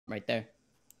Right there.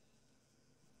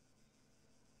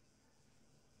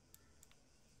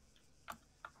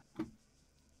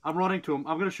 I'm running to him.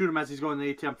 I'm gonna shoot him as he's going to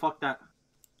the ATM. Fuck that.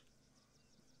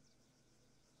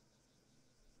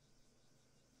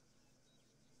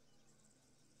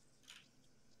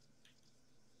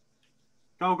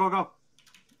 Go, go, go.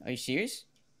 Are you serious?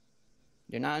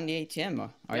 They're not in the ATM,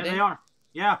 are Yeah, they? they are.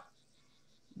 Yeah.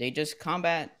 They just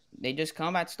combat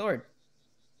stored.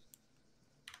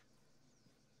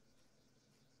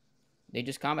 They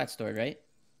just combat stored, right?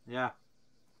 Yeah.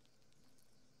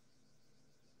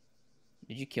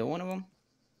 Did you kill one of them?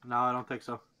 No, I don't think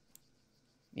so.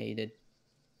 Yeah, you did.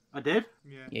 I did?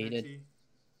 Yeah, Yeah, you did. XE.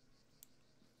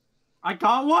 I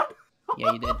got one?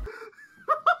 Yeah, you did. I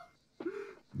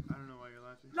don't know why you're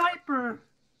laughing. Sniper!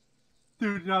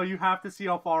 Dude, no, you have to see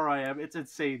how far I am. It's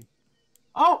insane.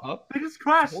 Oh! Oh. They just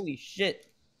crashed! Holy shit.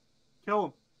 Kill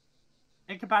him.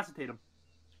 Incapacitate him.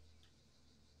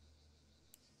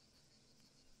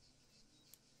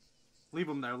 Leave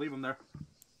him there, leave him there.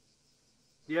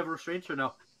 Do you have restraints or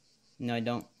no? No, I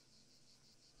don't.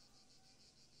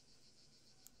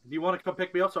 Do you want to come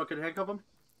pick me up so I can handcuff him?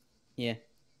 Yeah.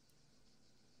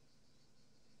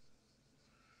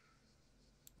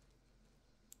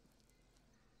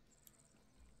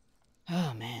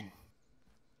 Oh, man.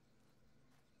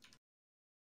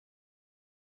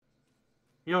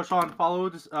 Yo, Sean, file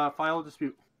a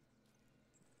dispute.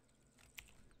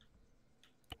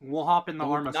 We'll hop in the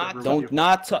Arma server with you. Don't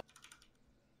not talk.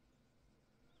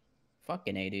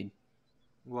 Fucking A, dude.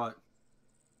 What?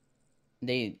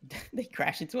 They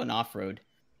crashed into an off-road.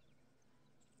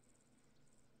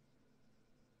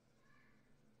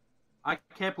 I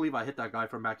can't believe I hit that guy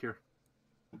from back here.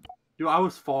 Dude, I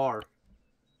was far.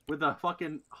 With a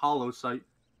fucking hollow sight.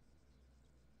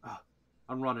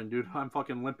 I'm running, dude. I'm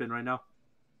fucking limping right now.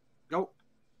 Go.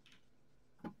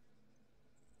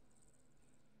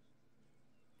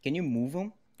 Can you move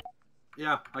them?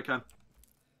 Yeah, I can.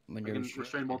 When I you're can restrained?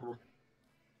 restrain both of them.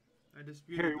 I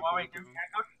disputed Here, you want me to both give of you them.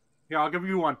 handcuffs? Here, I'll give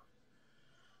you one.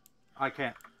 I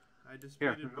can't. I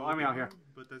disputed Here, both let me of out here. them,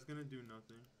 but that's gonna do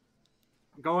nothing.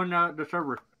 Go in the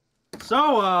server.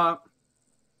 So,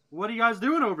 what are you guys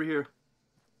doing over here?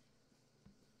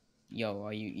 Yo,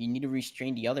 you need to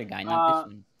restrain the other guy, not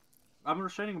this one. I'm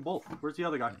restraining them both. Where's the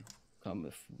other guy?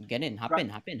 Come, get in, hop Right. in,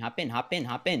 hop in, hop in, hop in,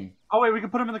 hop in. Oh, wait, we can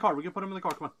put him in the car. We can put him in the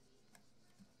car. Come on.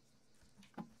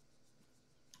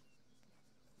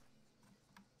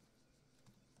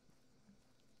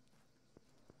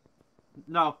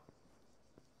 No.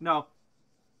 No.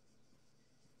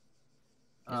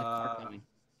 There's a car coming.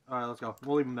 Alright, let's go.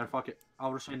 We'll leave him there. Fuck it.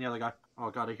 I'll restrain the other guy. Oh,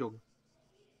 God, I healed him.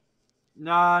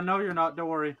 Nah, no, you're not. Don't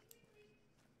worry.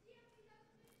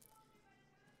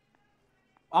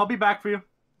 I'll be back for you.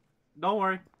 Don't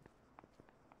worry.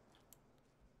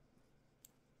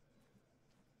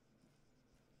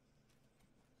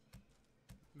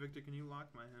 Victor, can you lock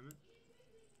my helmet?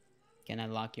 Can I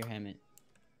lock your helmet?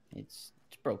 It's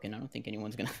broken. I don't think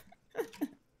anyone's gonna.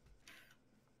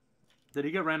 Did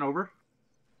he get ran over?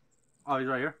 Oh, he's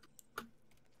right here.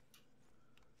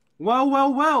 Well,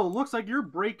 well, well. Looks like you're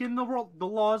breaking the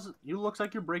laws. Looks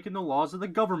like you're breaking the laws of the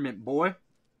government, boy.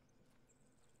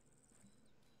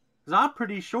 Because I'm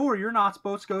pretty sure you're not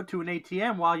supposed to go to an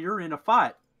ATM while you're in a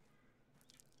fight.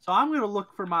 So I'm going to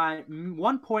look for my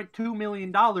 $1.2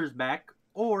 million back,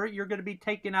 or you're going to be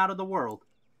taken out of the world.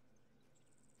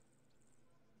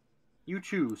 You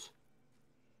choose.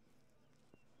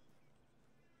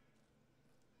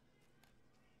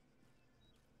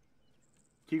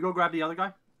 Can you go grab the other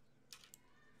guy?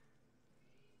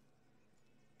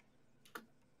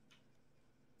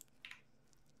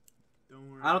 Don't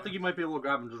worry. I don't think you might be able to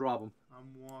grab him. Just rob him. I'm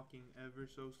walking ever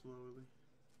so slowly.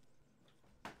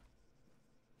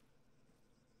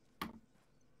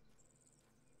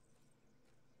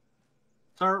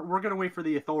 Sir, we're going to wait for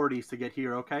the authorities to get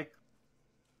here, okay?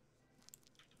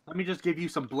 Let me just give you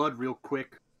some blood real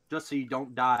quick, just so you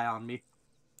don't die on me.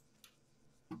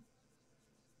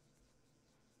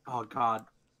 Oh, God.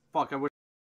 Fuck, I wish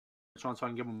Sean so I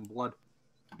can give him blood.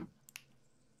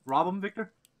 Rob him,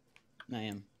 Victor? I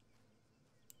am.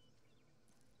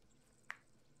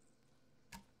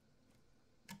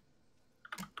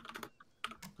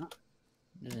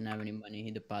 Doesn't have any money. He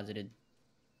deposited.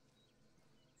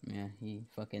 Yeah, he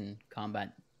fucking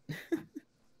combat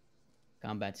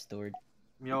stored.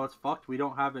 You know, it's fucked. We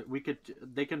don't have it.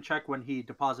 They can check when he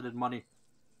deposited money.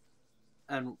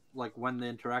 And, like, when the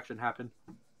interaction happened.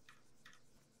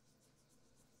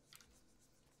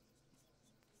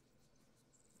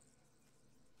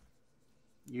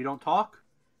 You don't talk?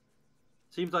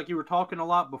 Seems like you were talking a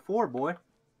lot before, boy.